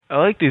I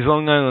like these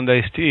Long Island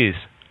iced teas.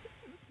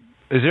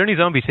 Is there any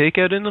zombie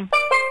takeout in them?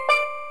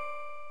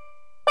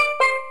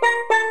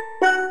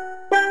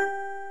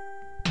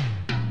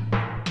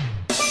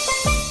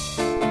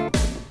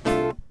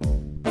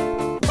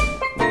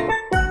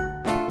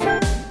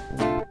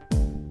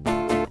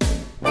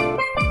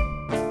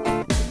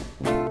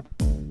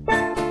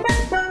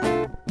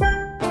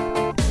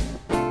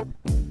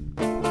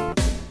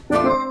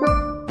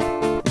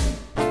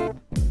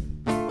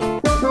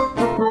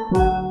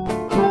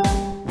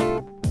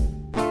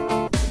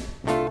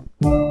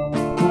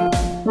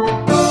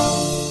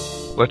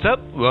 What's up?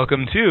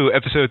 Welcome to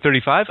episode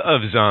 35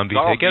 of Zombie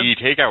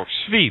Takeout,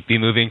 the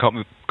B-movie and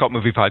cult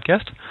movie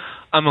podcast.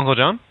 I'm Uncle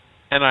John.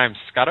 And I'm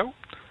Scotto.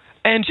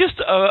 And just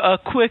a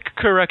quick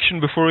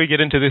correction before we get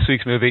into this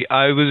week's movie.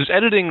 I was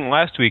editing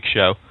last week's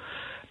show,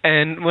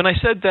 and when I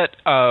said that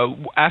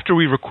after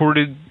we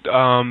recorded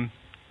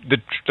the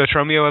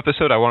Tromeo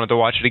episode, I wanted to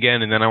watch it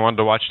again, and then I wanted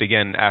to watch it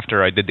again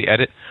after I did the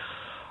edit,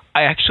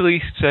 I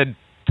actually said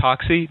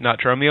Toxie, not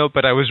Tromeo,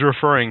 but I was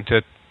referring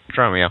to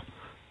Tromeo.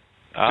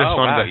 Just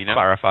wanted to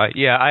clarify.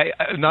 Yeah,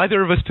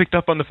 neither of us picked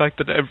up on the fact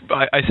that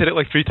I said it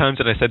like 3 times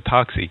and I said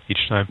Toxie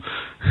each time.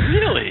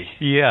 Really?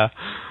 Yeah.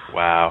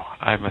 Wow,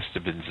 I must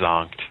have been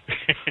zonked.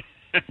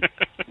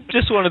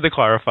 Just wanted to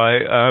clarify,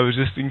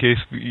 just in case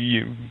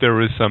there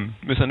was some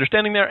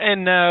misunderstanding there.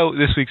 And now,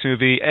 this week's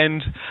movie.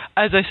 And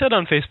as I said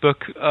on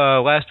Facebook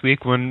last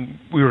week when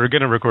we were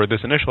going to record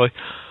this initially,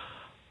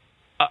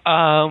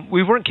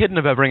 we weren't kidding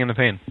about bringing the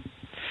pain.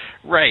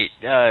 Right.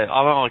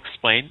 I'll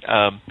explain.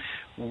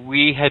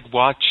 We had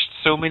watched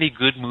so many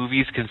good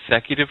movies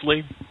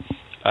consecutively.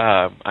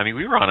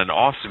 We were on an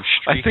awesome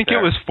streak. I think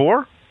it was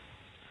 4.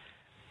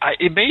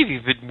 It may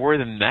have been more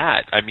than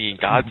that.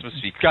 Gods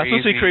Must Be Crazy. Gods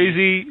Must Be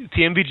Crazy,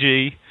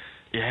 TMBG,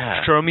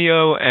 yeah,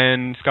 Tromeo,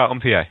 and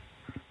Scotland, PA.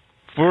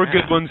 4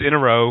 good ones in a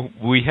row.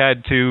 We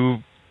had to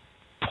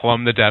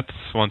plumb the depths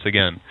once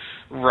again.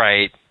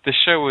 Right. The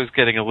show was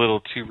getting a little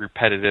too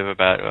repetitive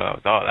about, oh,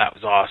 that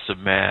was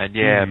awesome, man.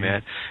 Yeah,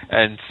 man.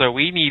 And so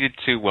we needed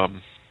to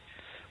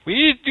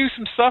do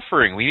some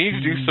suffering. We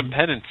needed to do some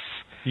penance.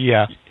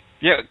 Yeah.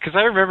 Yeah, because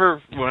I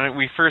remember when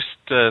we first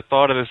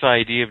thought of this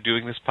idea of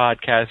doing this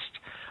podcast,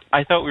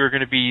 I thought we were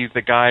going to be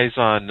the guys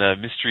on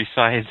Mystery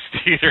Science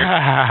Theater.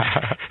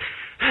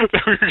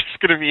 That we were just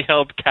going to be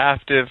held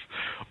captive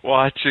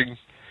watching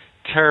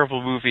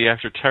terrible movie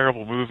after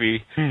terrible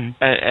movie.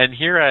 And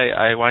here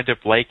I wind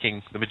up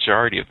liking the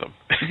majority of them.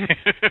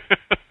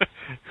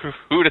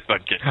 Who'd have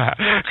thunk it?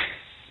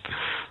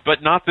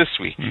 But not this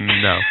week.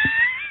 No.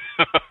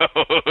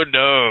 Oh,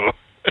 no.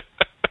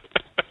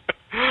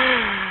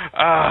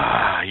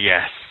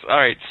 Yes. All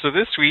right, so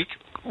this week,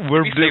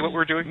 we're say what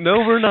we're doing? No,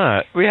 we're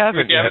not. We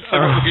haven't yet.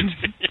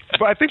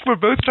 But I think we're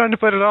both trying to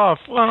put it off.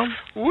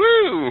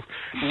 Woo!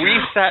 We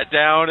sat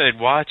down and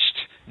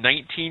watched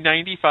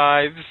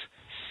 1995's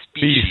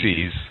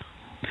Species.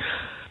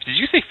 Did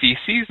you say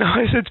feces? No,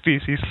 I said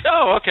species.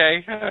 Oh,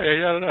 okay.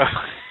 I don't know.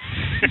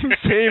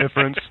 Same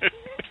difference.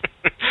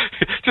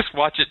 Just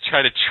watch it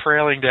try to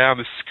trailing down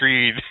the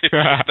screen.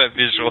 That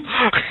visual.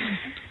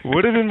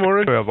 Would have been more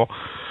enjoyable.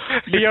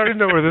 You already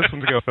know where this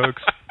one's going,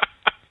 folks.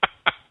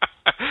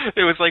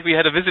 It was like we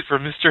had a visit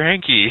from Mr.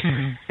 Hanky.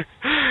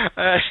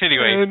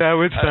 Anyway. And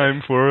now it's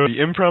time for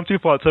the impromptu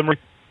plot summary.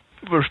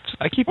 What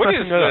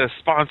is the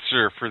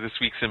sponsor for this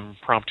week's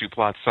impromptu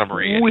plot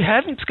summary? We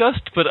hadn't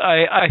discussed, but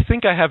I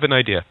think I have an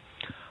idea.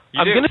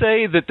 I'm going to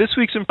say that this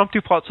week's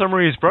impromptu plot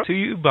summary is brought to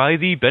you by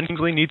the Ben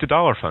Kingsley Needs a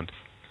Dollar Fund.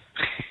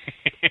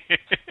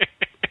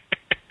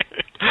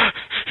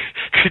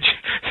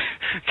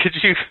 Could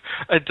you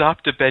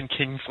adopt a Ben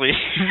Kingsley?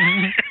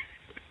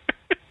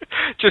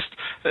 Just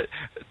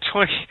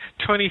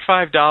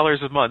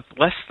 $25 a month,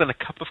 less than a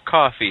cup of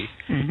coffee.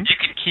 You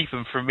can keep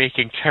him from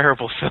making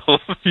terrible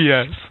films.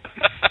 Yes.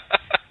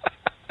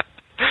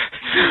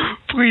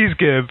 Please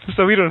give,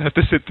 so we don't have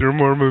to sit through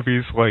more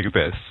movies like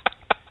this.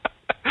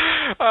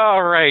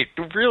 All right.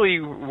 Really,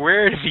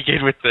 where to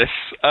begin with this?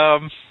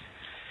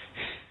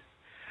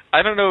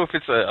 I don't know if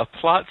it's a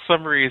plot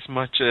summary as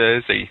much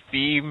as a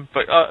theme,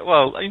 but,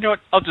 you know what?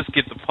 I'll just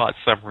give the plot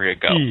summary a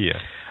go. Yeah.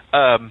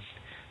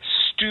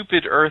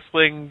 Stupid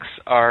Earthlings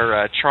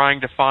are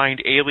trying to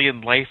find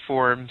alien life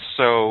forms,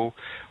 so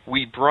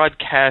we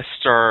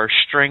broadcast our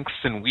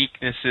strengths and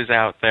weaknesses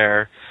out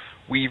there.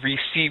 We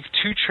receive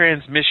 2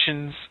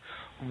 transmissions.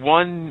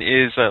 One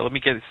is, let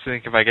me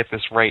think if I get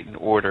this right in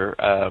order.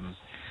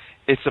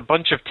 It's a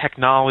bunch of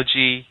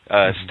technology,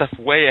 stuff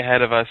way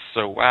ahead of us,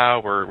 so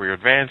wow, we're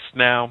advanced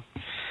now.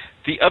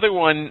 The other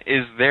one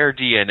is their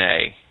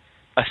DNA,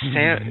 a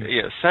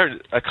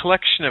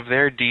collection of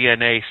their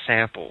DNA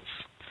samples.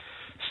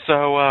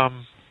 So,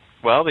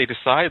 they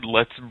decide,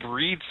 let's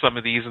breed some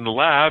of these in the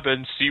lab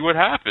and see what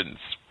happens.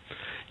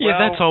 Yeah,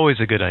 that's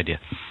always a good idea.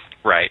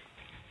 Right.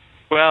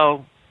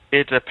 Well,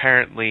 it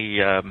apparently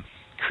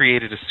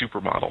created a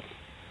supermodel.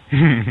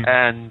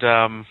 And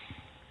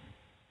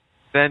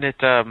then it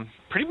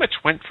pretty much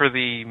went for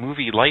the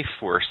movie Life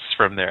Force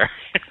from there.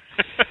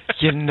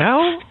 You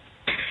know?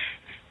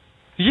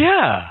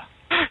 Yeah.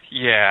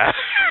 Yeah.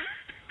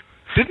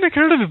 Didn't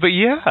occur to me, but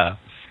yeah.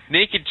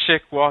 Naked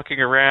chick walking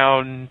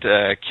around,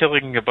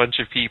 killing a bunch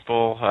of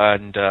people,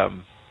 and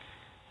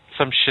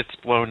some shit's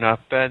blown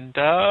up, and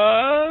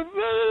oh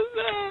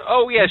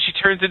yeah, she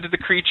turns into the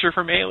creature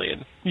from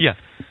Alien. Yeah.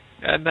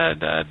 And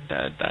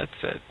that's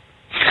it.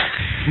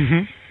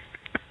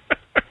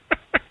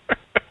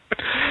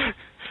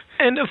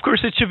 And of course,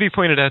 it should be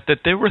pointed out that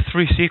there were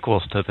 3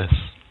 sequels to this.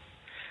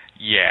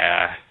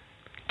 Yeah.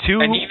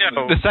 2. And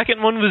the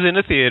second one was in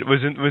a theater,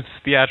 was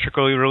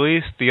theatrically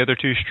released. The other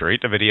 2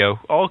 straight to video,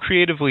 all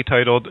creatively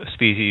titled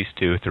Species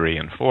 2, 3,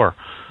 and 4.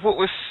 What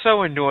was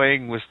so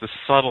annoying was the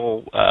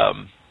subtle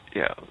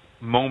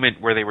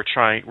moment where they were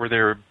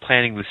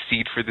planting the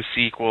seed for the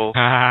sequel.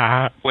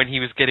 When he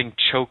was getting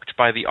choked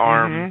by the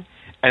arm,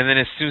 and then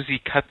as soon as he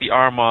cut the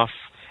arm off,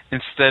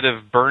 instead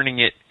of burning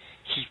it,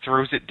 he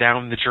throws it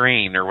down the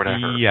drain or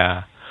whatever.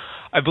 Yeah.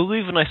 I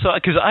believe when I saw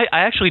it, because I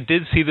actually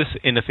did see this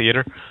in a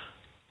theater,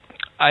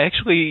 I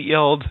actually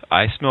yelled,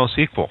 "I smell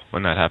sequel,"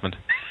 when that happened.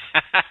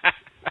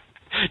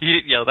 You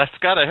didn't yell, "That's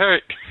gotta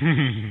hurt."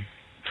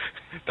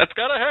 That's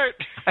gotta hurt.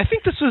 I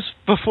think this was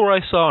before I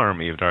saw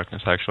Army of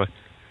Darkness, actually.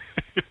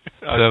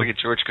 I was thinking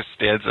George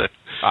Costanza.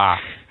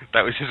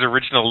 That was his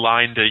original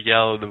line to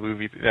yell in the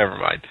movie. Never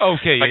mind.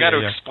 Okay, yeah, I got to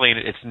explain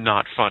it. It's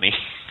not funny.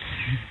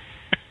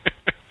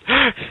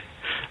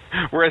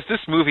 Whereas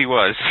this movie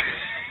was.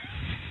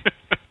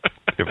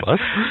 It was?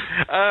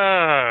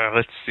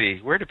 Let's see.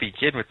 Where to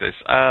begin with this?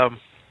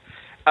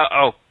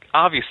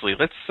 Obviously,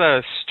 let's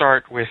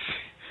start with,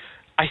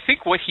 I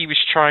think what he was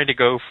trying to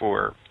go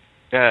for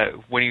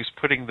when he was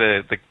putting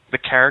the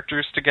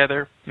characters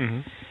together.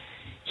 Mm-hmm.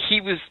 He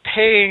was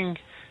paying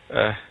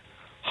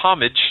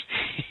homage,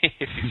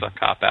 if you saw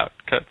Cop Out,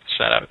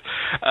 shout out,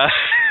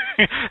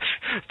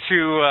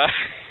 to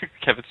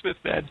Kevin Smith,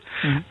 man.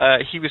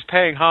 Mm-hmm. He was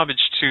paying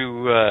homage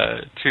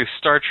to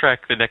Star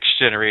Trek The Next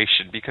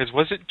Generation, because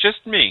was it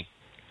just me?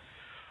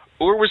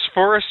 Or was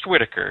Forrest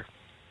Whitaker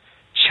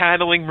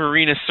channeling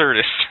Marina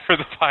Sirtis for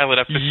the pilot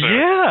episode?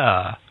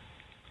 Yeah.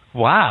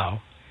 Wow.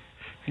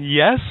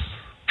 Yes.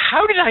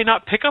 How did I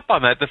not pick up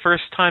on that the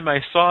first time I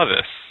saw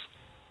this?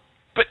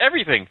 But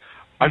everything.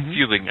 I'm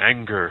feeling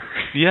anger.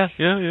 Yeah.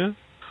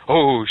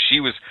 Oh, she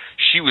was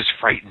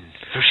frightened,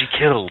 so she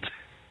killed.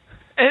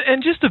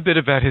 And just a bit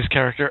about his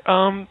character.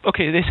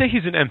 Okay, they say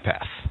he's an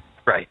empath.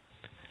 Right.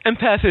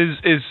 Empath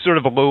is sort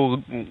of a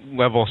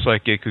low-level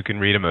psychic who can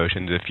read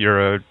emotions. If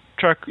you're a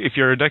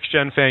Next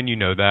Gen fan, you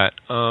know that.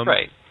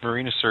 Right.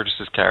 Marina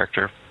Sirtis'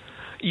 character.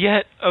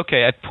 Yet,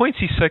 okay, at points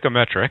he's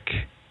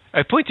psychometric.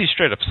 At points he's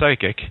straight up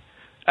psychic.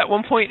 At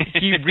one point,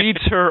 he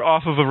reads her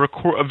off of a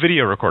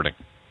video recording.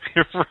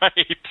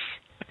 Right.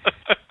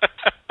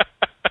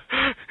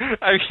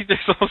 I mean,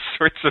 there's all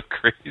sorts of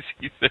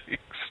crazy things.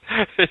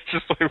 It's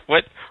just like,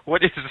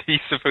 what is he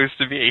supposed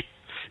to be?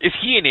 Is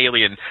he an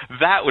alien?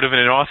 That would have been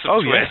an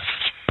awesome twist.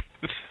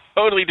 Yeah.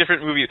 Totally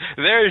different movie.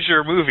 There's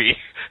your movie.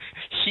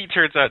 He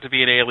turns out to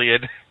be an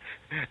alien,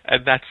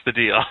 and that's the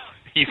deal.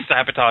 He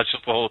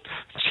sabotages the whole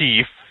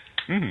chief.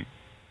 Mm-hmm.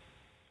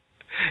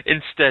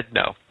 Instead,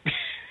 no.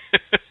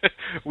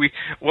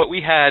 What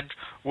we had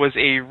was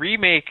a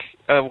remake.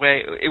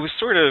 It was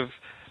sort of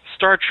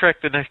Star Trek: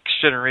 The Next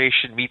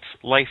Generation meets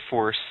Life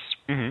Force,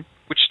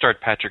 which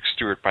starred Patrick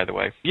Stewart, by the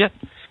way. Yeah.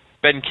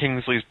 Ben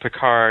Kingsley's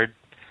Picard,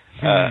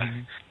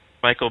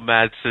 Michael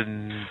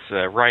Madsen's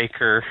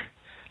Riker.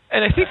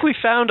 And I think we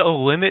found a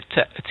limit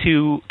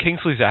to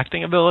Kingsley's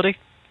acting ability.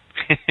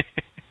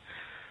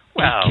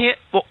 Wow.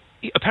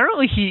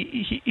 Apparently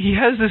he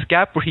has this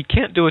gap where he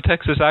can't do a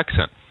Texas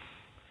accent.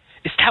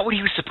 Is that what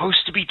he was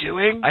supposed to be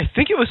doing? I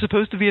think it was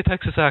supposed to be a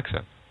Texas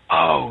accent.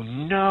 Oh,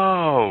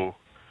 no.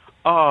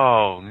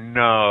 Oh,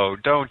 no.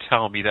 Don't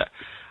tell me that.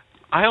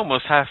 I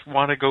almost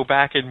want to go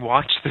back and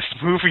watch this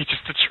movie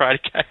just to try to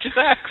catch his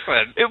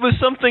accent. It was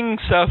something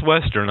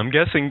Southwestern. I'm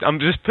guessing. I'm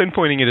just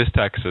pinpointing it as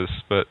Texas,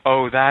 but...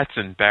 Oh, that's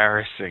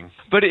embarrassing.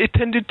 But it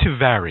tended to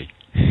vary.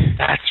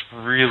 That's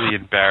really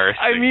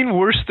embarrassing. I mean,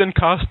 worse than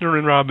Costner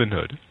in Robin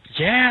Hood.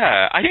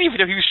 Yeah. I didn't even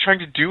know he was trying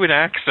to do an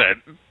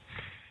accent.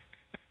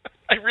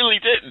 I really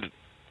didn't.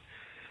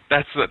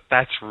 That's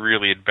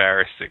really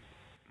embarrassing.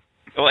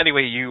 Well,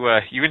 anyway, you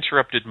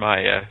interrupted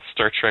my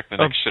Star Trek: The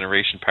Next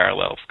Generation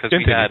parallels, because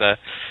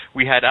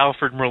we had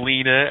Alfred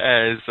Molina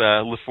as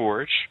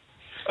LaForge.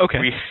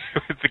 Okay.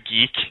 The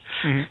geek.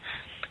 Mm-hmm.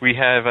 We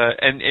have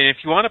and if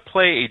you want to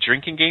play a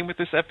drinking game with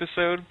this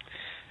episode,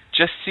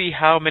 just see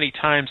how many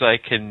times I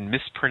can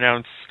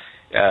mispronounce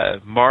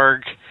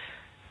Marg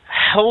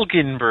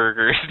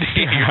Hel-Gen-Ber-Ger's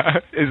name.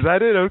 Is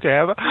that it? Okay,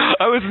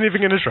 I wasn't even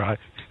going to try.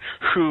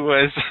 Who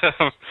was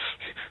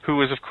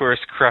of course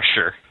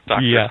Crusher,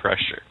 Dr.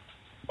 Crusher.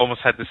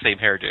 Almost had the same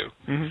hairdo.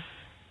 Mm-hmm.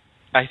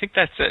 I think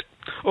that's it.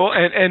 Well,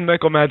 and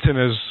Michael Madsen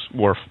as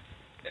Worf.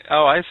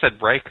 Oh, I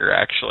said Riker,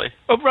 actually.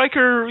 Oh,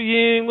 Riker,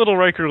 yeah, little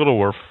Riker, little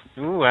Worf.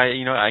 Ooh,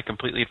 I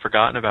completely had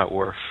forgotten about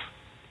Worf.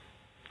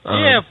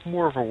 Yeah,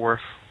 more of a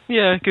Worf.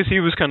 Yeah, because he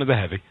was kind of the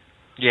heavy.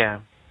 Yeah.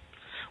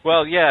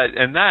 Well, yeah,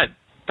 and that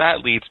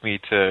leads me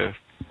to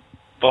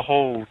the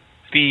whole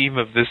theme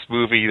of this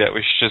movie that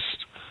was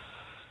just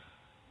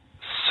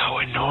so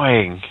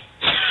annoying.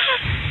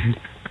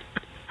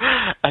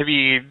 I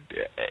mean,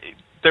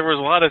 there was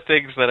a lot of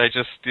things that I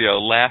just,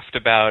 laughed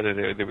about, and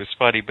it was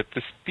funny, but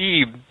this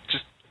theme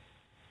just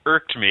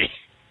irked me.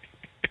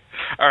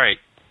 All right.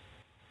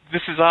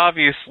 This is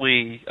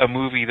obviously a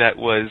movie that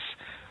was,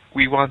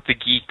 we want the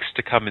geeks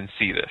to come and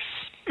see this.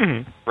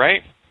 Mm-hmm.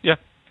 Right? Yeah.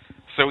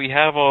 So we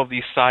have all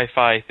these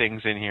sci-fi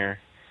things in here.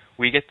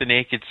 We get the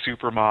naked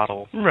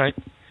supermodel. Right.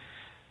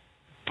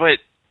 But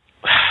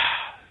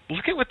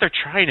look at what they're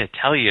trying to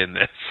tell you in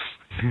this.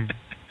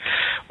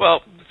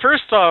 Well,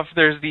 first off,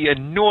 there's the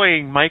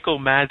annoying Michael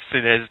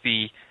Madsen as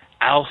the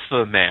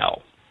alpha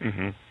male.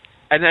 Mm-hmm.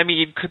 And I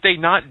mean, could they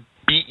not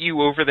beat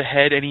you over the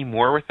head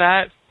anymore with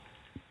that?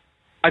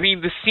 I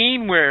mean, the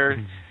scene where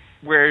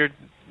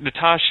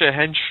Natasha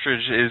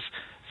Henstridge is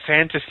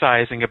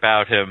fantasizing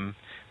about him,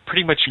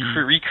 pretty much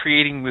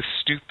recreating the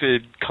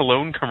stupid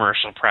cologne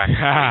commercial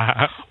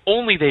practically.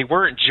 Only they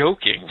weren't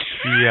joking.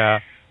 Yeah.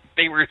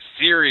 They were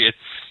serious.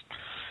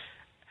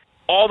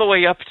 All the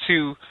way up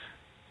to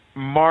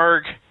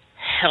Marg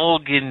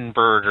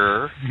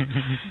Hel-Gen-Ber-Ger.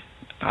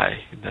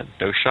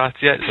 No shots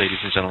yet, ladies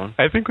and gentlemen.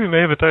 I think we may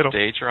have a title.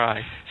 Stay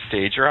dry.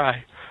 Stay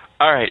dry.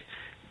 All right.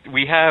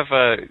 We have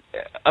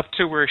up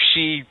to where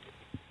she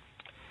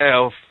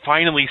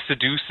finally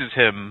seduces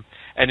him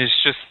and is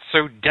just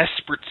so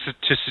desperate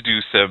to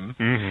seduce him.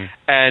 Mm-hmm.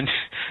 And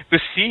the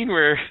scene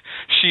where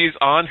she's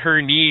on her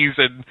knees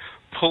and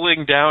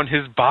pulling down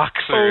his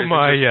boxers. Oh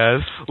my,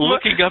 yes.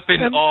 Looking up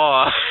in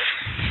awe.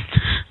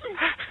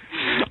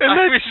 And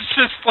I'm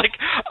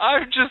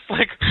just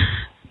like,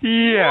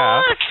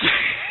 yeah. What?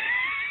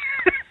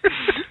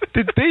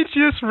 Did they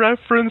just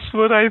reference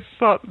what I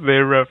thought they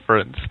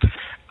referenced?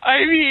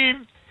 I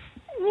mean,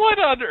 what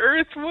on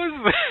earth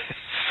was this?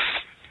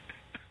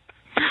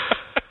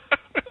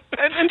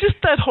 and just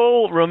that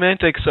whole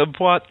romantic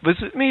subplot, was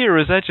it me or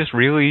was that just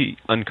really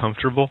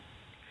uncomfortable?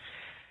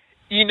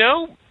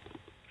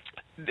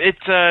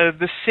 It's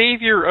the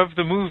savior of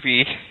the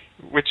movie,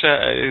 which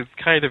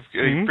kind of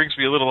brings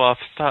me a little off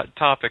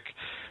topic,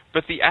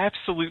 but the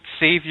absolute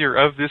savior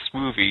of this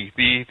movie,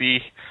 the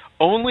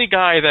only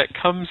guy that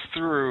comes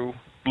through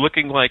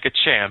looking like a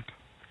champ,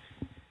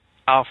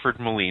 Alfred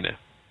Molina.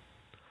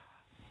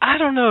 I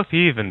don't know if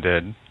he even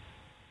did.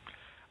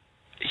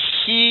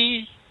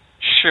 He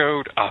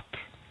showed up.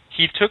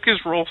 He took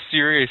his role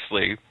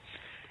seriously.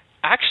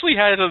 Actually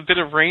had a bit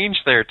of range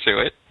there to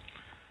it.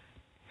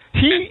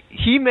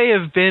 He may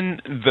have done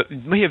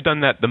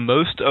that the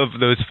most of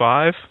those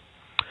five.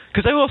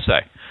 Because I will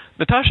say,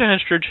 Natasha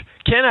Henstridge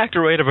can act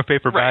her way out of a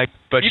paper bag,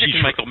 but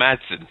she's Michael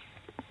Madsen.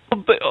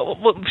 But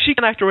she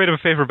can act her way out of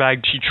a paper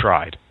bag. She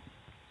tried.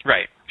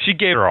 Right. She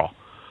gave her all.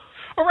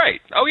 Oh,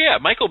 right. Oh, yeah,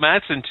 Michael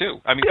Madsen,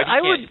 too. I mean,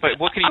 but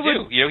what can he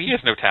do? He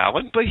has no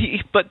talent.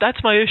 But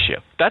that's my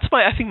issue.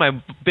 I think my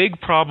big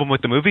problem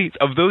with the movie,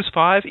 of those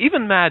five,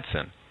 even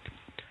Madsen.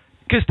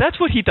 Because that's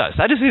what he does.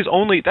 That is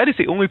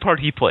the only part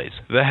he plays,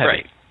 the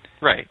heavy.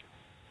 Right.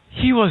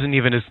 He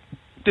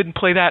didn't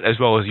play that as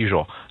well as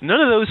usual. None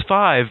of those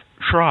five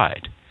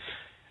tried.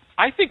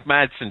 I think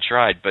Madsen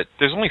tried, but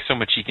there's only so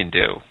much he can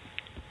do.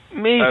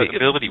 Maybe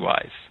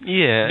ability-wise.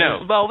 Yeah.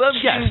 No. Well,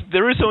 yes,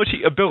 there is so much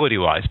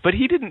ability-wise, but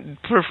he didn't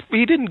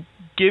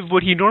give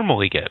what he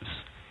normally gives.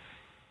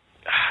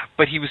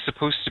 But he was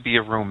supposed to be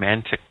a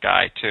romantic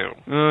guy too.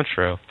 Oh,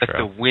 true. That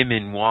the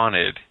women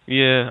wanted.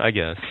 Yeah, I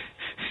guess.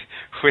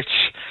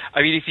 Which,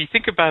 I mean, if you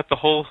think about the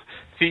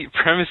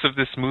premise of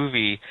this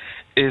movie,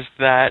 is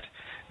that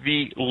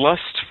the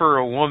lust for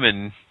a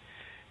woman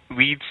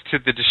leads to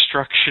the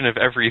destruction of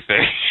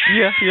everything.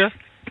 Yeah,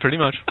 pretty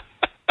much.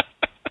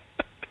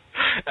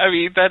 I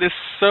mean, that is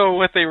so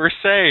what they were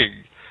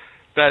saying.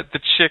 That the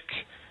chick,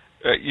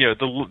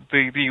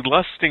 the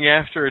lusting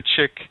after a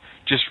chick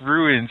just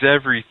ruins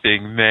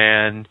everything,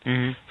 man.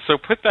 Mm-hmm. So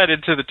put that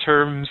into the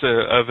terms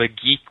of a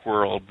geek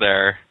world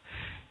there.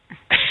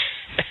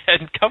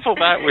 And couple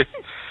that with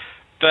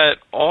that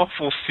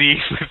awful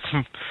scene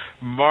with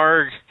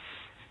Marg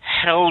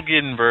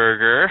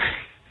Hel-Gen-Ber-Ger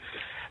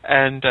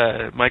and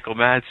Michael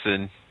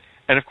Madsen.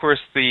 And, of course,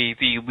 the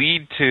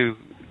lead to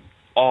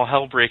all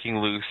hell breaking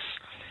loose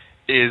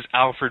is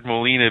Alfred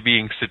Molina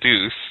being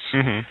seduced.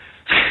 Mm-hmm.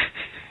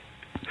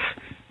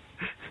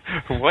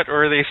 What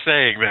are they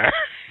saying there?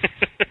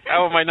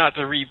 How am I not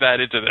to read that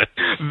into this?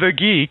 The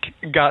geek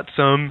got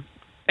some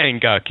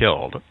and got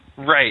killed.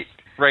 Right.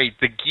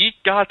 The geek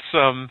got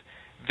some,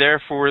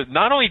 therefore,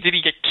 not only did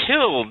he get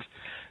killed,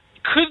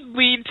 could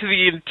lead to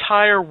the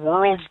entire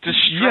world's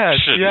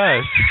destruction.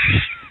 Yes.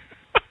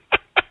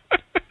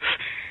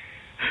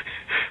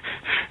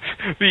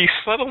 The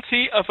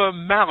subtlety of a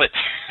mallet.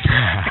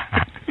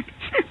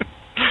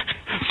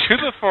 To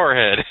the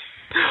forehead.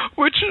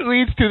 Which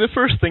leads to the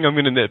first thing I'm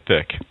going to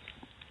nitpick.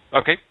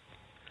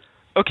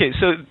 Okay,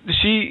 so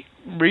she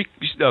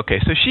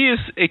is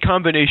a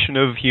combination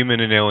of human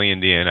and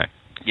alien DNA.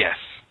 Yes.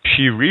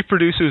 She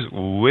reproduces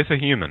with a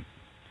human.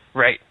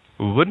 Right.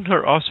 Wouldn't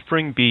her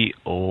offspring be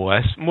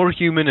more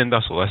human and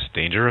thus less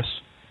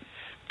dangerous?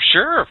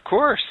 Sure, of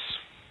course.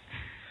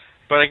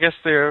 But I guess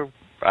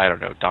I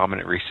don't know,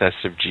 dominant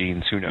recessive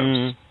genes. Who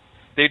knows?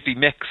 They'd be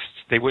mixed.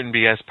 They wouldn't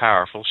be as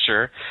powerful,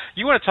 sure.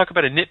 You want to talk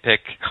about a nitpick?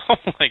 Oh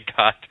my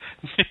God,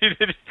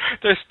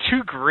 there's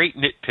two great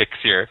nitpicks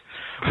here.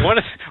 One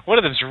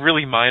of them's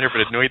really minor,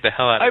 but annoyed the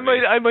hell out of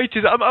me.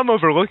 I'm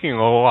overlooking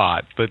a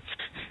lot, but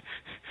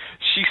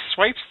she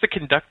swipes the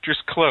conductor's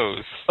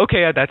clothes.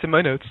 Okay, that's in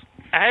my notes.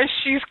 As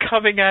she's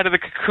coming out of the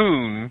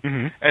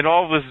cocoon and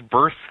all this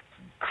birth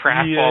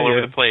crap all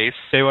over the place,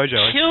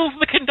 kills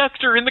the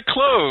conductor in the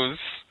clothes.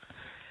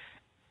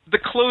 The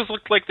clothes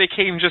looked like they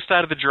came just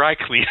out of the dry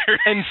cleaner.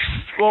 And,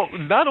 well,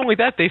 not only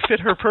that, they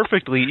fit her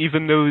perfectly,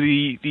 even though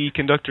the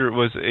conductor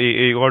was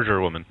a larger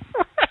woman.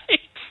 Right.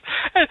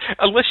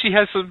 Unless she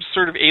has some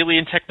sort of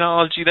alien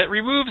technology that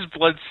removes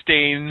blood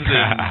stains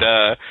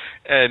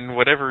and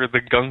whatever the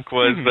gunk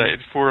was that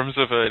forms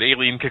of an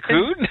alien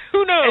cocoon.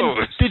 Who knows?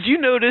 And did you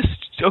notice,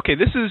 okay,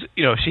 this is,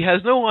 she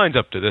has no lines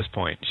up to this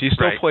point. She's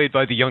still played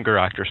by the younger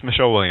actress,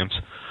 Michelle Williams.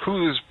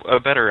 Who's a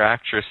better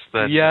actress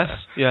than... Yes.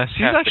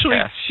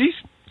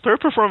 Her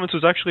performance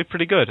was actually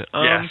pretty good.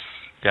 Yes.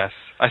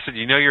 I said,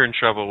 you're in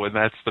trouble when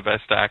that's the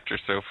best actor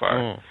so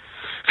far.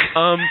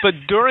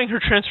 But during her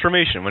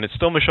transformation, when it's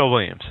still Michelle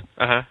Williams,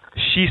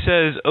 she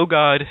says, "Oh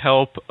God,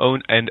 help,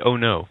 and oh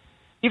no."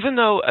 Even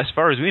though, as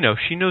far as we know,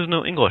 she knows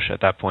no English at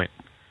that point.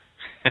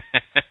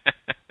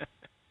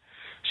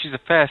 She's a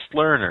fast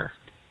learner.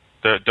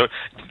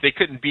 They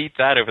couldn't beat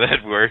that over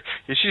that word.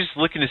 She's just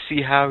looking to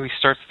see how he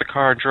starts the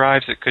car and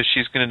drives it because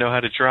she's going to know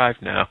how to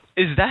drive now.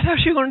 Is that how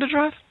she learned to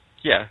drive?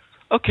 Yeah.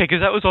 Okay,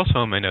 because that was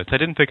also in my notes. I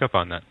didn't pick up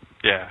on that.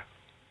 Yeah.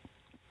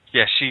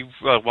 Yeah, she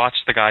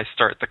watched the guy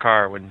start the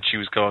car when she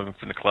was going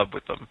from the club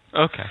with them.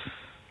 Okay.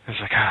 I was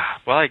like,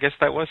 well, I guess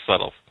that was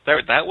subtle.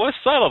 That was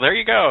subtle. There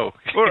you go.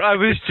 Or I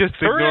was just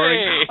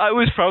ignoring. I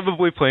was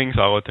probably playing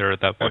solitaire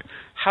at that point.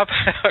 How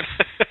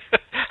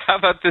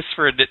about this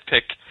for a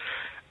nitpick?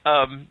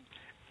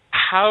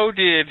 How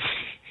did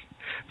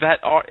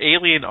that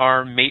alien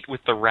arm mate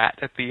with the rat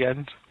at the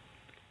end?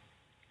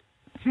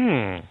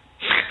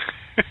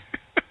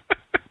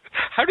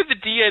 How did the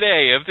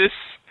DNA of this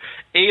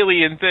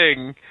alien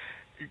thing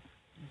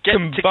get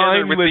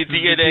together with the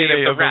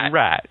DNA of the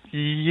rat?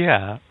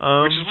 Yeah.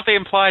 Which is what they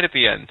implied at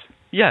the end.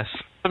 Yes.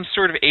 Some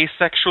sort of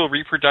asexual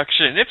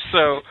reproduction. And if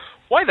so,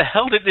 why the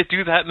hell didn't it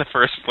do that in the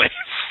first place?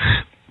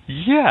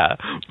 Yeah.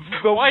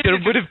 Well, there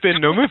would have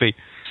been no movie.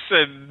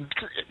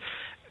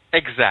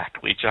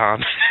 Exactly,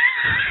 John.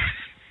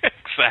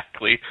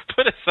 Exactly.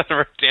 Put us out of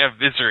our damn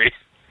misery.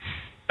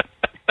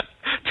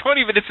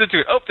 20 minutes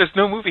into it. Oh, there's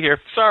no movie here.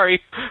 Sorry.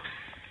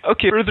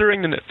 Okay,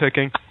 furthering the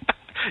nitpicking.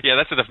 Yeah,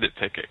 that's enough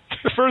nitpicking.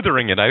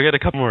 Furthering it. I got a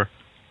couple more.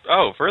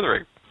 Oh,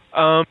 furthering.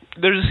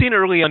 There's a scene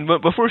early on,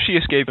 before she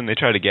escaped and they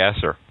try to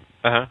gas her.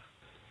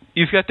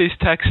 You've got these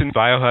techs in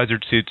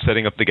biohazard suits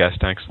setting up the gas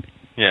tanks.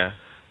 Yeah.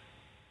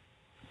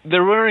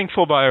 They're wearing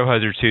full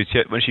biohazard suits,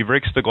 yet when she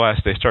breaks the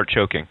glass, they start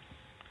choking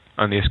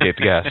on the escaped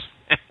gas.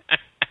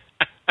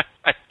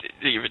 I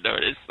didn't even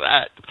notice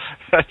that.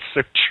 That's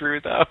so true,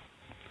 though.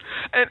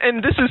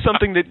 And this is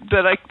something that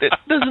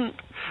doesn't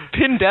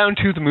pin down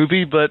to the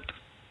movie, but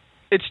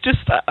it's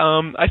just,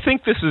 I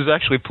think this is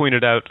actually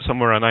pointed out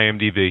somewhere on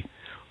IMDb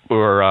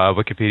or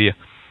Wikipedia.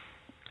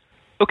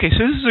 Okay,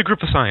 so this is a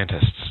group of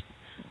scientists,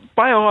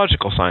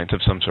 biological science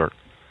of some sort.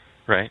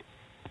 Right.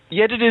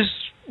 Yet it is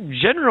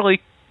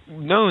generally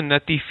known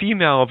that the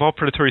female of all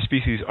predatory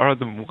species are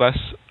the more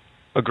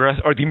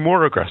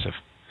aggressive.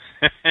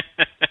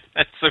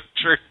 That's so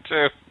true,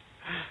 too.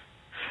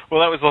 Well,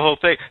 that was the whole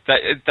thing.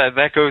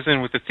 That goes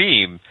in with the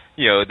theme.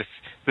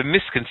 The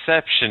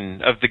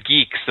misconception of the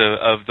geeks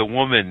of the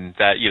woman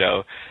that,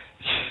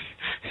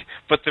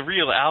 but the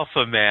real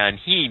alpha man,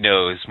 he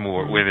knows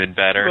more women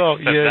better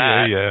than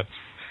that. Yeah.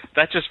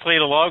 That just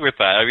played along with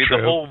that. I mean,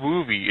 the whole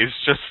movie is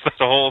just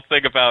the whole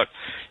thing about,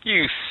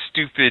 you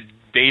stupid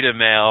beta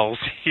males,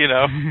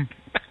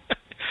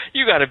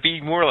 You got to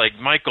be more like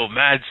Michael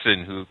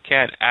Madsen, who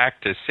can't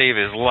act to save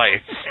his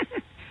life.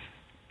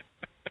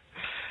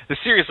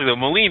 Seriously, though,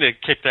 Melina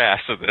kicked ass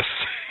at this.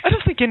 I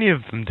don't think any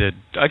of them did,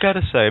 I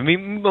gotta say. I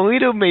mean,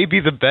 Melina may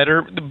be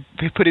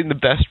put in the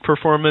best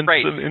performance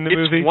in the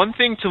movie. It's one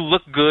thing to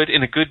look good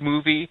in a good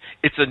movie.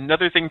 It's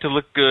another thing to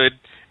look good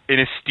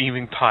in a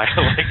steaming pile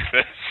like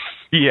this.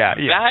 Yeah.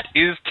 That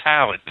is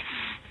talent.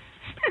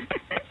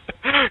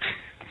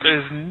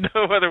 There's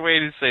no other way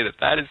to say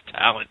that is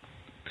talent.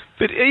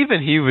 But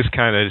even he was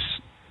kind of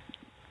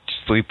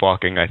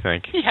sleepwalking, I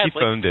think. He had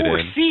phoned like 4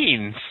 it in.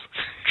 scenes.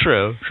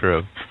 True.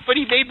 But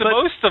he made the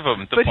most of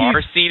them. The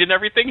bar scene and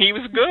everything, he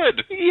was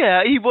good.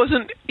 Yeah, he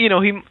wasn't, he,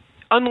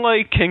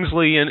 unlike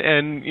Kingsley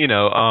and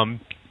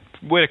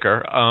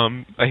Whitaker,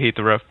 I hate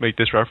to make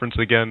this reference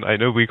again. I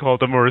know we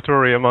called a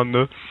moratorium on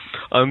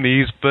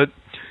these, but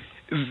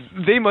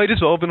they might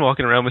as well have been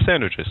walking around with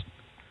sandwiches.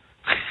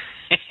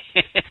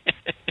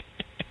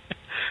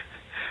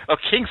 Oh,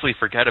 Kingsley,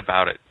 forget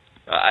about it.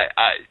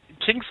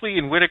 Kingsley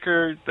and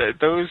Whitaker,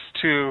 those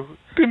two...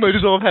 They might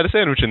as well have had a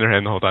sandwich in their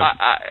hand the whole time.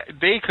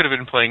 They could have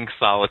been playing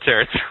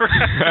solitaire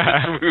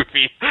throughout this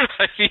movie.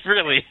 I mean,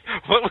 really,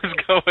 what was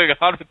going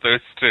on with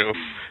those two?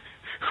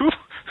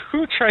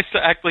 Who tries to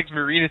act like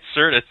Marina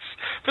Sirtis?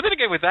 But then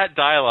again, with that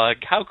dialogue,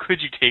 how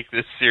could you take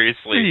this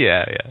seriously?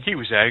 Yeah. He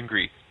was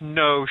angry.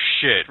 No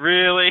shit,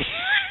 really?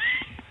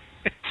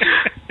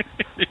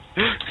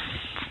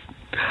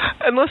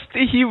 Unless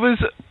he was...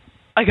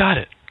 I got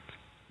it.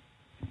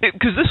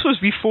 Because this was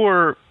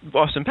before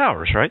Austin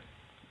Powers, right?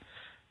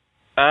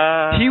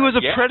 He was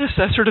a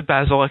predecessor to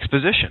Basil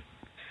Exposition.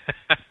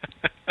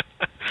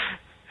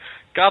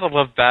 Gotta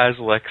love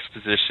Basil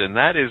Exposition.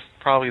 That is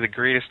probably the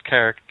greatest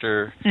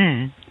character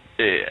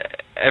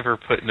ever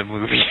put in a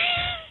movie.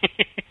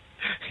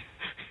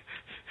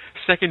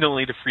 Second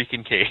only to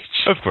freaking Cage.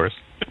 Of course.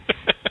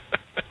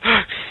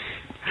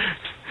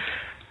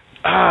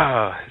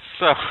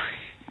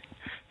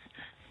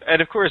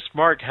 And of course,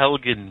 Mark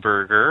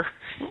Hel-Gen-Ber-Ger.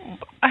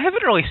 I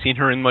haven't really seen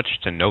her in much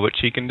to know what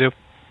she can do.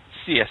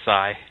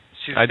 CSI.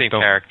 She's the same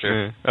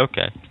character.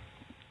 Okay.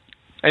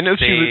 I know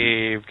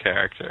same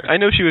character. I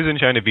know she was in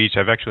China Beach.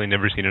 I've actually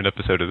never seen an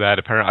episode of that.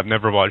 Apparently, I've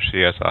never watched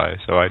CSI,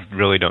 so I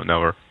really don't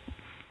know her.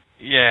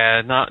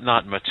 Yeah, not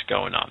much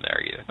going on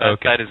there either.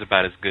 That is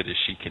about as good as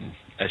she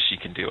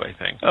can do, I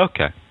think.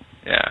 Okay.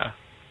 Yeah.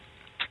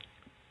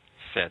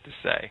 Sad to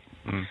say.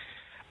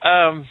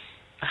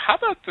 How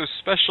about those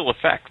special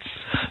effects?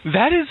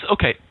 That is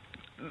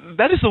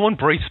the one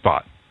bright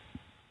spot.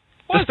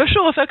 What? The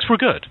special effects were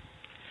good.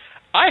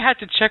 I had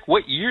to check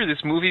what year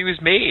this movie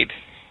was made.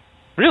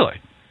 Really?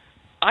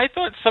 I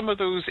thought some of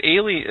those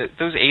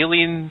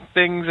alien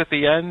things at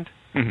the end.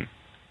 Mm-hmm.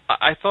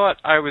 I thought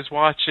I was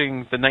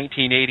watching the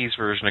 1980s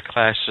version of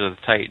Clash of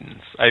the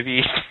Titans. I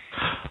mean,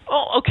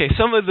 oh, okay.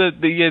 Some of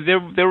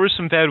there were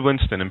some bad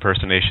Winston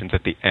impersonations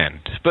at the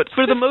end, but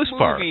for the most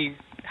part, this movie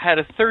had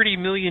a $30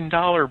 million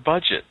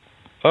budget.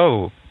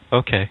 Oh,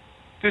 okay.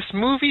 This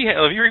movie.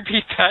 Let me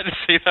repeat that and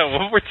say that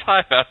one more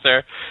time out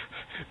there.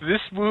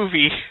 This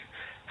movie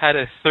had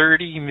a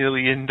 $30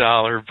 million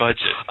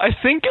budget. I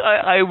think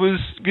I was,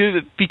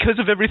 because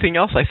of everything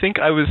else, I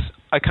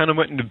kind of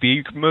went into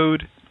B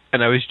mode,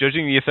 and I was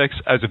judging the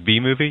effects as a B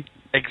movie.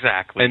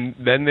 Exactly. And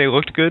then they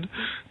looked good.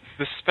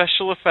 The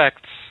special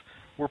effects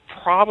were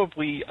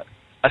probably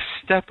a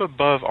step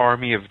above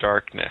Army of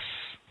Darkness.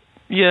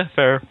 Yeah,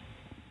 fair.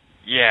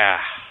 Yeah.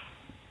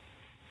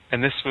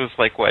 And this was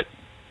like what?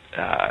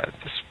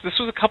 This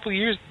was a couple of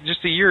years,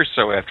 just a year or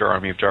so after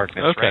Army of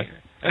Darkness, okay.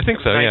 Right? I think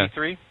so,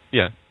 93?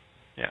 Yeah.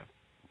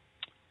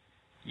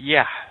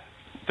 Yeah.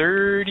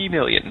 $30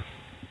 million.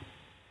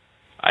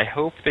 I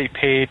hope they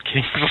paid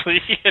Kingsley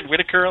and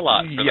Whitaker a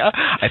lot. Yeah,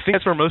 I think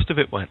that's where most of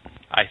it went.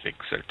 I think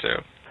so,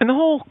 too. And the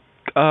whole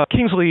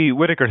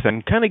Kingsley-Whitaker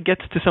thing kind of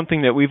gets to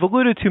something that we've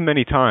alluded to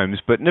many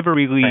times, but never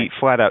really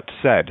flat out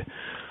said.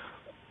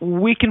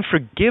 We can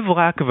forgive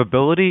lack of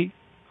ability,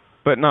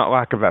 but not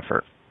lack of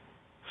effort.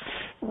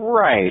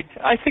 Right.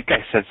 I think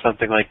I said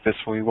something like this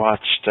when we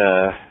watched,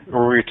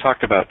 or we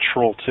talked about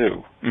Troll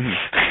 2. Mm-hmm.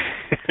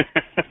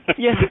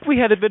 Yeah, I think we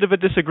had a bit of a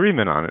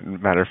disagreement on it,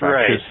 matter of fact.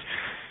 Right.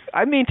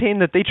 I maintain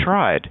that they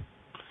tried.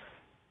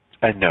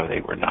 No, they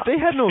were not. They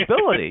had no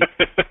ability.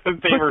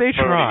 they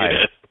tried.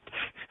 It.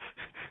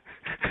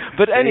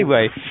 But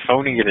anyway,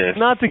 phoning it in.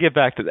 Not to get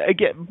back to that.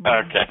 Again,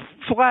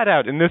 flat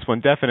out in this one,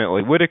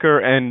 definitely. Whitaker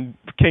and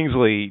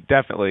Kingsley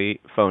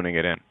definitely phoning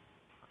it in.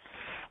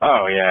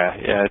 Oh, yeah.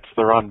 Yeah, it's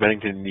the Ron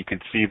Bennington. You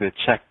could see the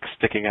check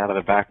sticking out of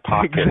the back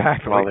pocket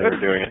while they were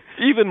doing it.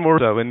 Even more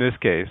so in this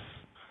case.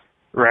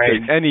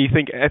 Right. I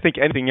think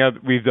anything else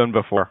we've done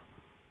before.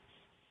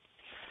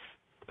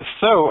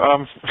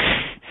 So,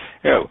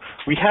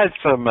 we had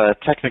some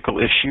technical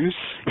issues.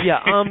 Yeah,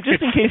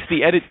 just in case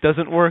the edit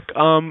doesn't work,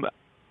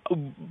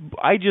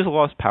 I just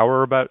lost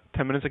power about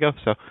 10 minutes ago,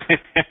 so.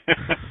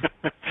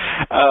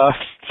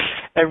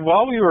 And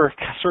while we were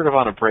sort of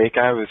on a break,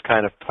 I was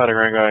kind of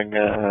puttering going,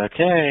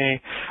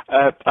 okay.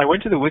 I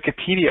went to the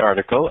Wikipedia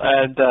article,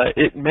 and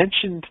it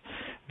mentioned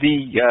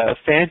the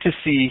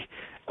fantasy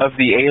of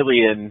the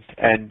alien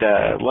and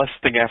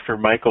lusting after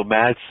Michael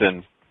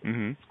Madsen,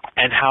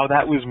 and how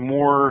that was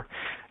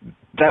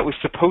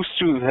supposed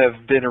to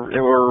have been,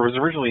 or was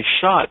originally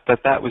shot,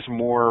 but that was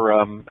more,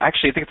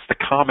 actually I think it's the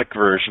comic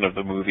version of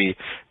the movie.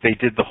 They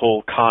did the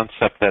whole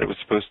concept that it was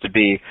supposed to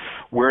be,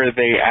 where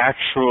they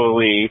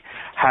actually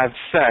have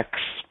sex,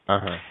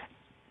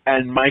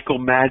 and Michael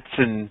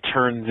Madsen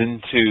turns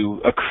into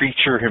a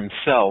creature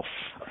himself.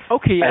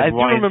 Okay, I do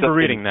remember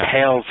reading that.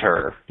 Impales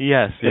her.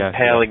 Yes.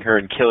 Impaling her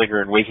and killing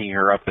her and waking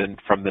her up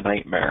from the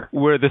nightmare.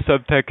 Where the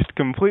subtext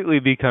completely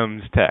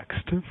becomes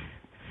text.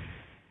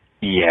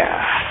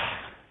 Yeah.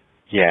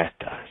 Yeah, it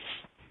does.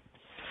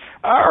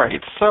 All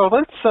right, so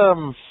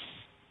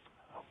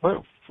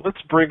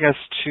let's bring us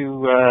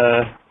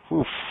to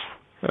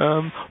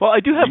well,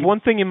 I do have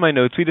one thing in my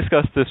notes. We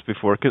discussed this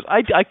before because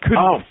I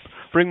couldn't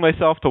bring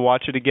myself to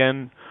watch it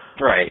again.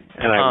 Right,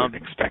 and I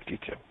wouldn't expect you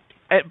to.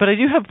 But I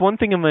do have one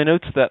thing in my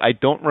notes that I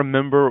don't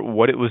remember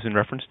what it was in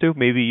reference to.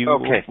 Maybe you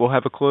will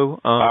have a clue.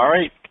 All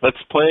right,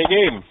 let's play a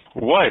game.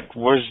 What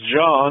was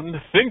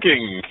John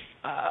thinking?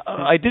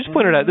 I just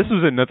pointed out, this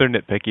was another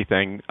nitpicky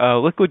thing.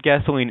 Liquid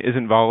gasoline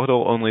isn't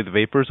volatile, only the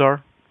vapors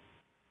are.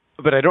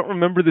 But I don't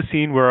remember the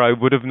scene where I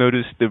would have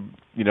noticed the,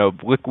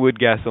 liquid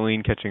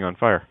gasoline catching on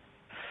fire.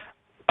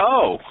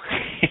 Oh,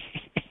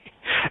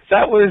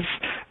 that was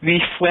the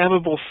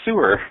flammable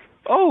sewer.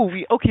 Oh,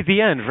 okay,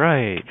 the end,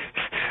 right.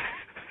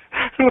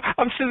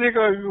 I'm sitting there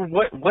going,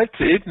 what's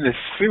in this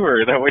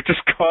sewer that would just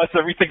cause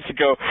everything to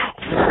go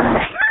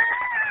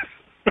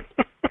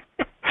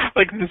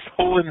like this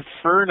whole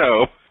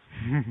inferno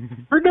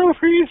for no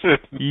reason.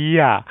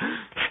 Yeah.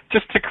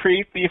 Just to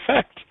create the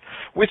effect.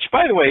 Which,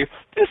 by the way,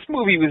 this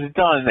movie was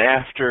done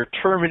after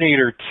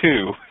Terminator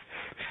 2.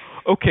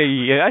 Okay,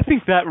 yeah, I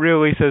think that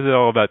really says it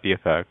all about the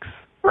effects.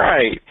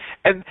 Right.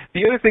 And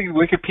the other thing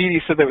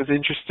Wikipedia said that was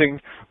interesting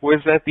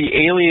was that the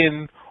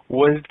alien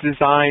was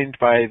designed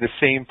by the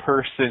same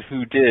person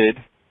who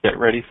did, get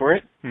ready for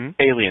it,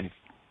 Alien.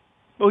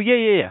 Oh,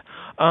 yeah.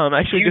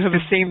 Actually, used the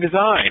same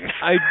design.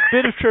 A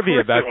bit of trivia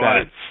about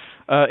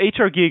that.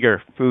 H.R.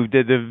 Giger, who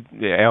did the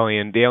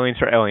aliens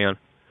for Alien.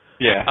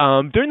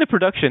 Yeah. During the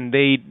production,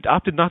 they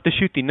opted not to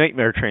shoot the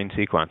Nightmare Train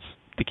sequence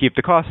to keep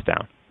the costs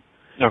down.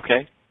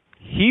 Okay.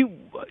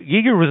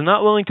 Giger was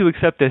not willing to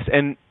accept this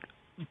and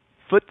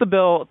foot the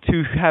bill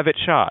to have it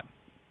shot.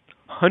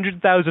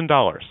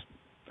 $100,000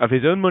 of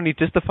his own money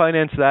just to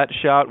finance that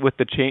shot with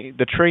the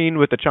train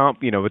with the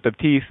chomp, with the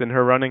teeth and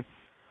her running.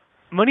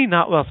 Money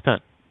not well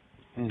spent.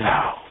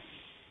 No.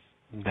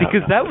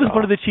 Because that was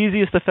one of the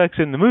cheesiest effects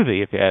in the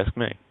movie, if you ask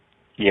me.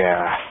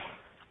 Yeah.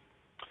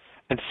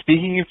 And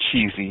speaking of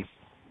cheesy,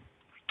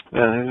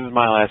 this is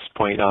my last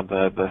point on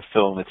the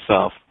film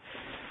itself.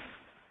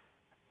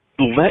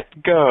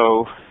 Let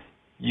Go,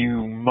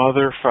 You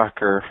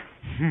Motherfucker,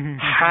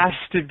 has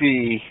to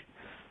be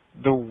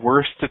the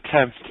worst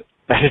attempt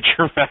at a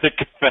dramatic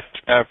effect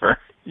ever.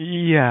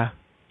 Yeah.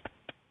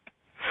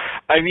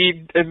 I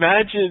mean,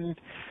 imagine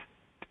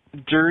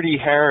Dirty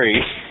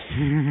Harry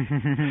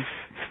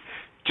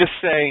just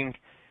saying,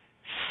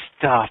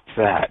 "Stop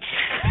that."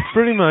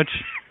 Pretty much.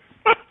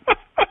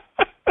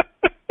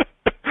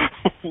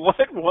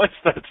 What was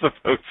that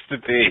supposed to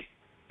be?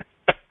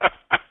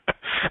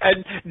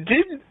 And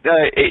didn't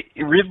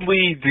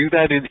Ridley do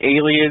that in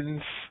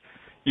Aliens?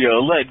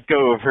 Let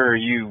go of her,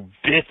 you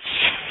bitch.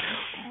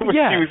 When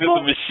she was in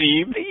the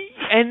machine.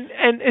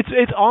 And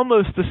it's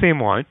almost the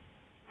same line.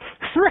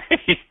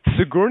 Right.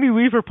 Sigourney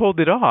Weaver pulled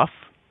it off.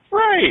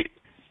 Right.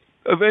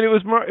 And it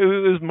was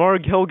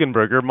Marg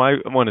Hel-Gen-Ber-Ger, my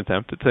one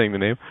attempt at saying the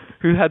name,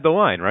 who had the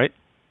line, right?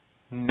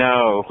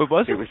 No. It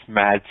wasn't? It was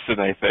Madsen,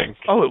 I think.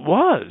 Oh, it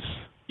was?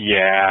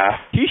 Yeah.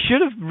 He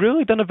should have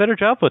really done a better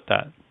job with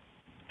that.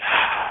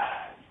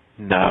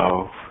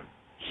 No.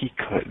 He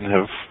couldn't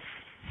have.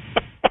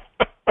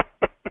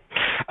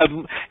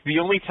 The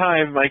only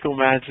time Michael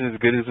Madsen is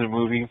good as a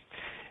movie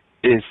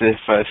is if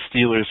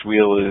Steelers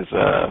Wheel is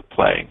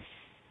playing.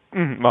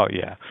 Well,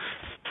 yeah.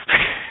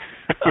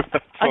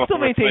 I still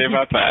maintain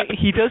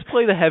he does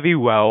play the heavy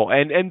well,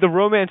 and the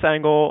romance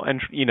angle,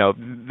 and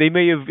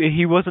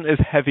he wasn't as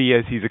heavy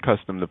as he's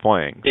accustomed to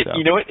playing. So.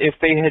 You know what? If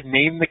they had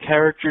named the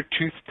character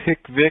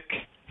Toothpick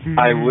Vic,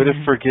 I would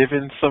have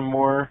forgiven some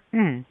more.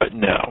 But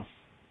no.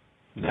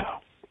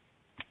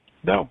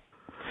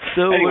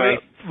 So anyway,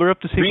 we're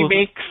up to sequels.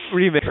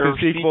 Remakes. Or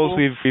sequels.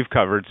 We've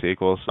covered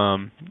sequels.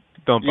 Don't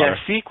bother. Yeah,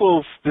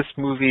 sequels. This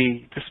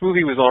movie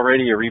was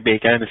already a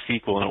remake and a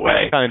sequel in a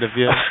way. Kind of,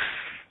 yeah.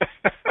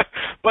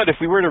 But if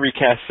we were to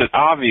recast it,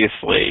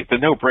 obviously the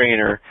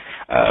no-brainer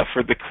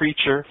for the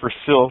creature, for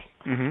Sylph,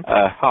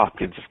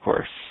 Hopkins, of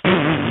course.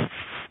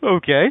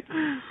 Okay.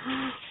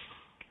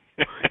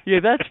 Yeah,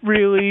 that's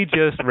really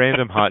just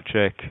random hot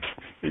chick.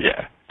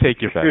 Yeah.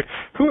 Take your pick.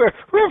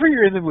 Whoever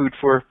you're in the mood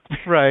for.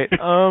 Right.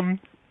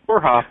 Or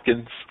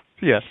Hopkins.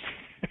 Yes.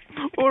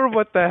 Or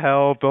what the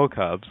hell, Bill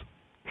Cobbs.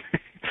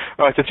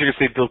 Oh, I thought you were going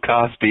to say Bill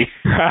Cosby.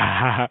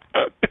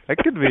 That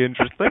could be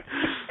interesting.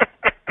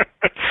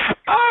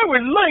 I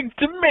would like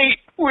to mate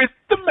with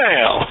the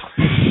male.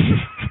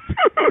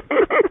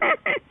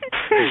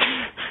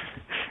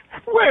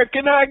 Where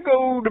can I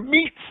go to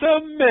meet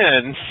some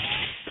men?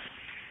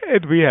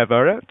 And we have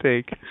our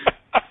outtake.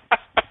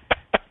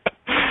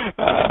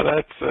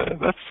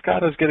 That's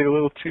Scotto's getting a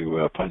little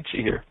too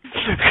punchy here.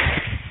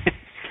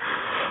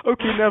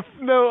 Okay,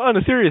 now on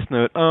a serious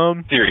note.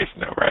 Serious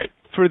note, right?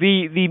 For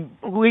the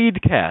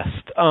lead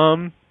cast,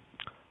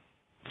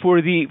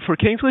 for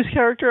Kingsley's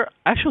character,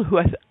 actually, who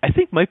I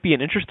think might be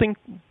an interesting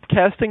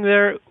casting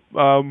there,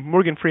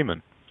 Morgan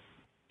Freeman.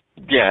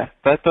 Yeah,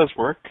 that does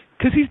work.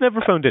 Because he's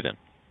never phoned it in.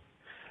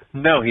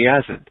 No, he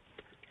hasn't.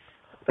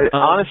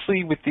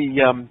 Honestly, with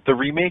the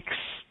remakes,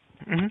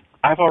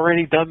 I've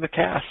already done the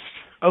cast.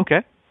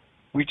 Okay.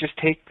 We just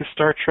take the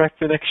Star Trek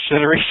The Next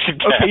Generation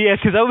cast. Okay, yeah,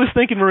 because I was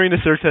thinking Marina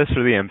Sirtis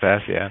for the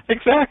empath, yeah.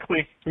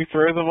 Exactly. We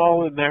throw them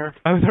all in there.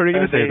 I was already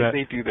going to say that.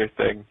 They do their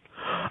thing.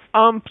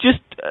 How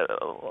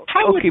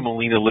would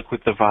Melina look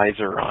with the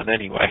visor on,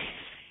 anyway?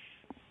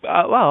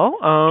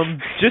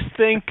 Just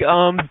think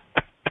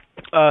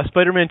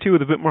Spider-Man 2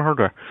 with a bit more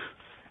hardware.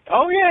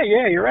 Oh, yeah,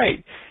 you're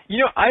right.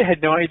 I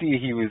had no idea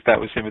that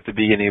was him at the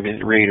beginning of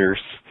Raiders.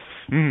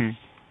 And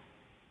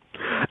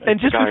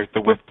just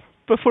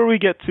before we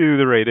get to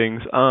the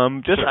ratings,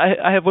 Sure.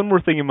 I have one more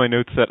thing in my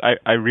notes that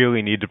I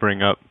really need to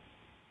bring up.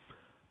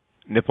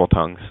 Nipple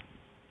tongues.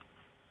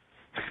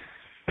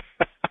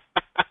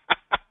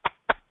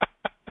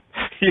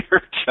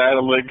 You're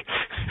channeling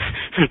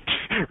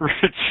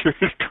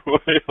Richard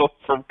Coyle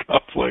from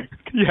Coupling.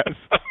 Yes.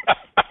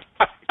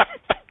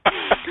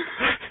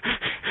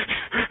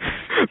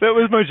 That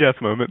was my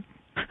Jeff moment.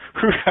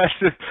 Who had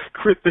to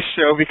quit the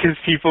show because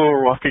people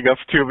were walking up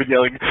to him and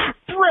yelling,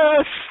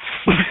 breasts!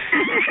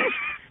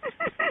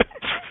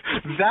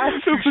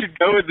 That's who should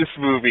go in this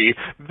movie.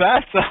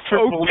 That's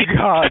Oh,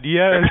 God,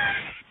 yes.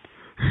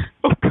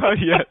 Oh, God,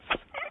 yes.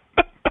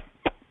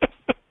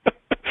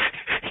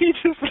 He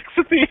just looks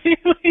at the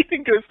alien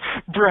and goes,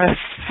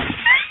 breasts.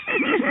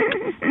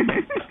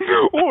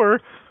 Or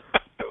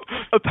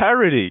a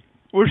parody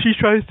where she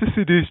tries to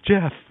seduce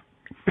Jeff.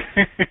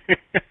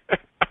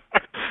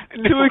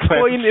 To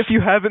explain, if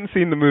you haven't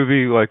seen the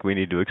movie, like we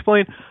need to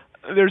explain,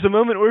 there's a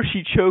moment where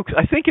she chokes.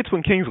 I think it's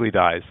when Kingsley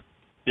dies.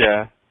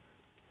 Yeah.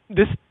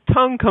 This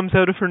tongue comes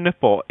out of her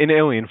nipple, in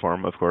alien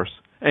form, of course,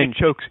 and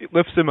chokes,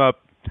 lifts him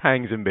up,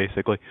 hangs him,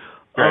 basically.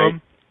 Right.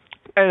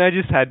 And I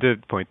just had to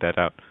point that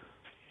out.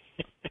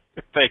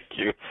 Thank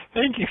you.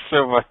 Thank you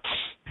so much.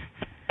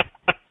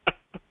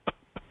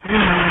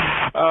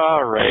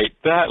 All right.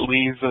 That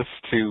leaves us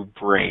to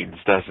brains,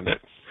 doesn't it?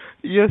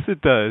 Yes,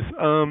 it does.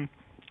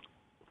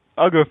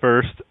 I'll go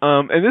first.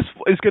 And this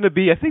is going to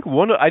be, I think,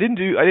 I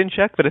didn't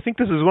check, but I think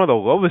this is one of the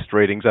lowest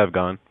ratings I've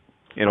gone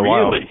in a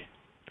while. Really?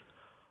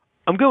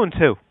 I'm going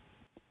 2.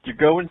 You're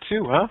going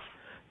 2, huh?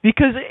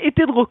 Because it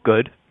did look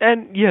good,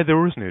 and yeah, there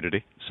was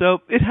nudity. So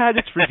it had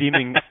its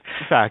redeeming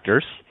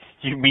factors.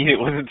 You mean it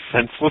wasn't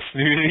senseless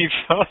nudity,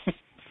 John?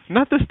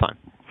 Not this time.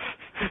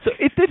 So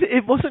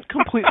it wasn't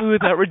completely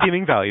without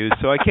redeeming values,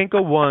 so I can't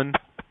go 1.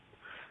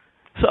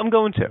 So I'm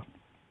going 2.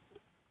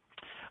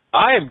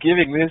 I am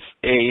giving this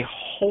a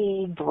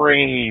whole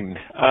brain.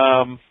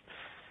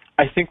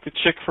 I think the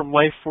chick from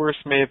Life Force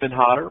may have been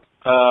hotter.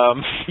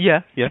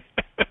 Yeah.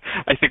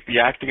 I think the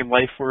acting in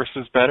Life Force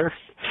is better.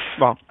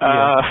 Well,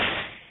 yeah.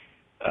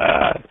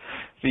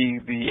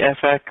 The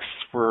FX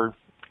for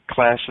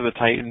Clash of the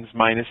Titans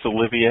minus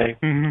Olivier.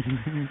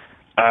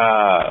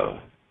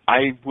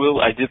 I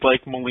did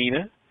like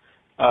Melina.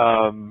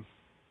 Henstrich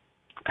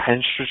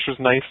was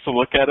nice to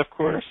look at, of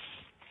course.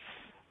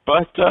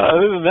 But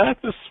other than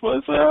that, this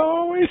was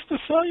a waste of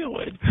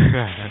celluloid.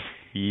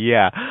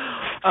 Yeah.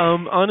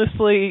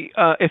 Honestly,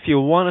 if you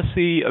want to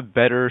see a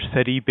better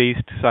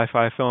SETI-based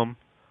sci-fi film,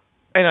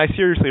 and I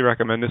seriously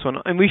recommend this one,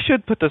 and we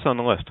should put this on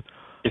the list.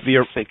 If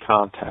you say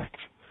Contact.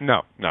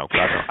 No, God, no.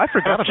 I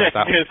forgot about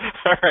that one.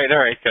 All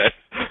right, good.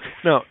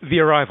 No, The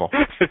Arrival.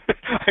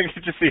 I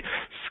could just see,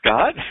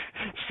 Scott,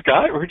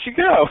 where'd you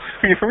go?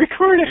 We were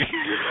recording.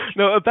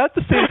 No, about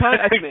the same time.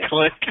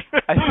 Click.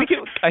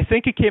 I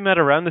think it came out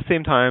around the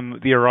same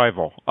time. The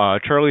Arrival.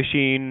 Charlie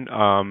Sheen,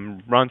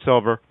 Ron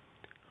Silver.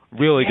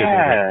 Really good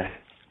movie.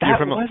 That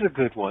was a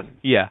good one.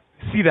 Yeah,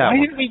 see that. Why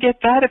didn't we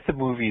get that at the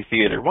movie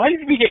theater? Why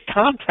didn't we get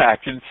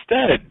Contact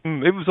instead?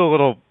 It was a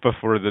little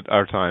before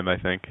our time, I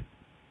think.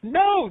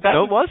 No, that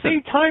was the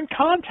same time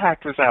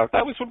Contact was out.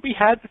 That was when we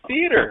had the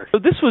theater. So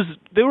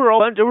they were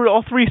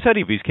all 3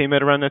 SETI movies came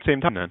out around that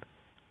same time then.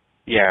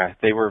 Yeah,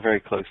 they were very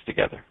close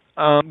together.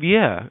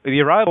 Yeah,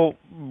 The Arrival,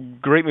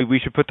 great movie. We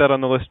should put that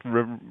on the list.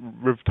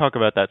 Talk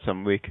about that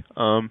some week.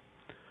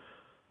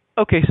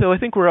 Okay, so I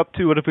think we're up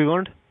to, what have we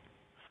learned?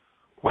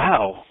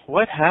 Wow,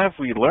 what have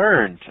we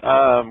learned?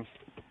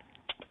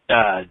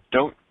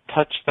 Don't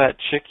touch that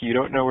chick. You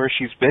don't know where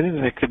she's been,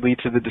 and it could lead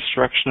to the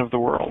destruction of the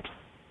world.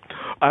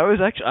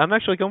 I'm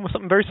actually going with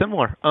something very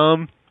similar.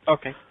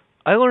 Okay.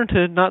 I learned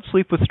to not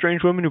sleep with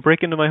strange women who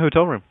break into my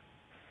hotel room.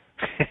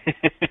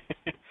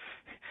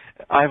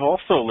 I've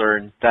also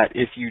learned that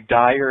if you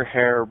dye your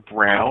hair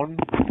brown,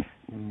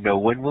 no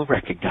one will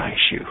recognize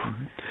you.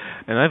 Mm-hmm.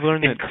 And I've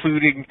learned that,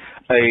 including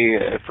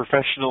a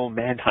professional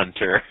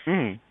manhunter.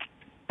 And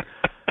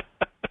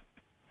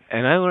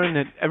I learned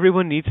that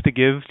everyone needs to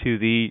give to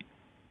the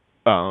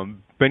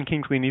Ben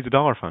Kingsley Needs a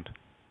Dollar Fund.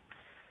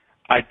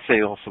 I'd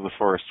say also the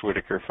Forrest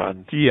Whitaker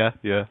Fund. Yeah.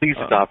 Please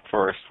adopt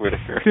Forrest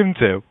Whitaker. Him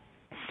too.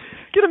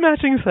 Get a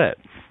matching set.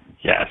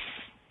 Yes.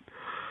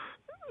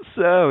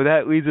 So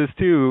that leads us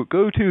to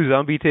go to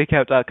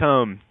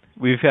zombietakeout.com.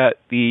 We've got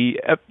the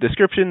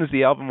descriptions,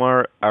 the album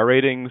art, our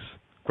ratings,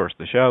 of course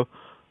the show.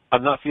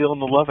 I'm not feeling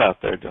the love out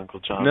there, Uncle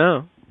John.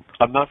 No.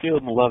 I'm not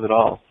feeling the love at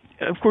all.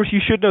 And of course, you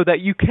should know that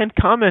you can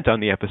comment on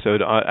the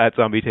episode at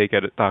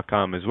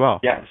zombietakeout.com as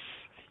well. Yes.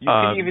 You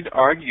can even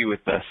argue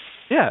with us.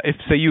 Yeah, if,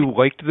 say, you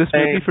liked this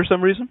movie for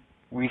some reason.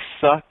 We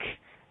suck,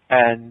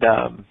 and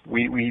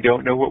we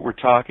don't know what we're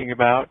talking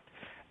about,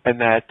 and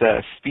that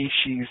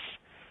Species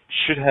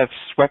should have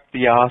swept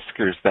the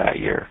Oscars that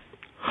year.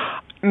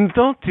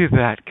 Don't do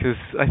that, because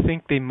I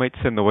think they might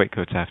send the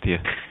Whitecoats after you.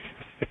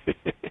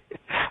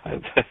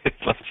 I'd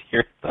love to hear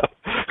it, though.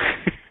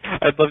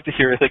 I'd love to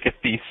hear like a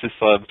thesis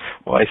on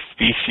why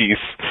Species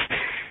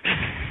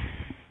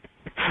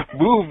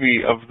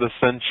movie of the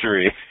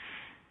century.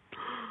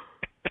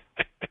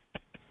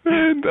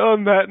 And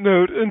on that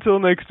note, until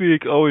next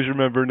week, always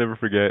remember, never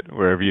forget,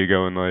 wherever you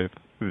go in life,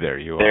 there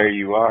you are. There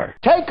you are.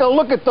 Take a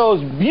look at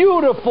those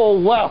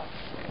beautiful whelps.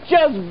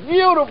 Just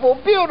beautiful,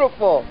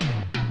 beautiful.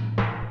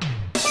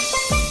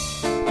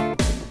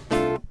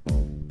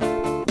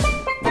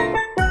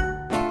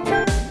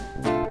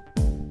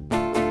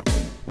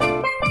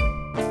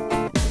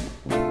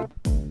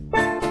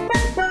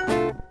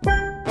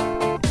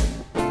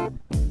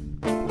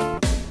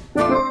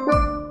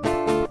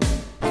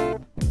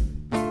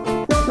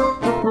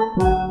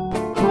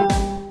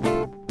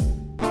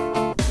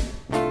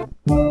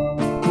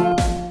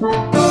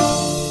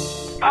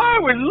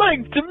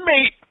 To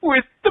mate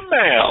with the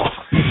male.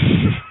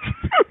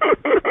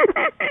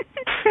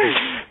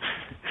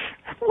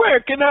 Where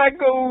can I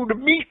go to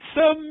meet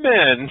some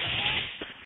men?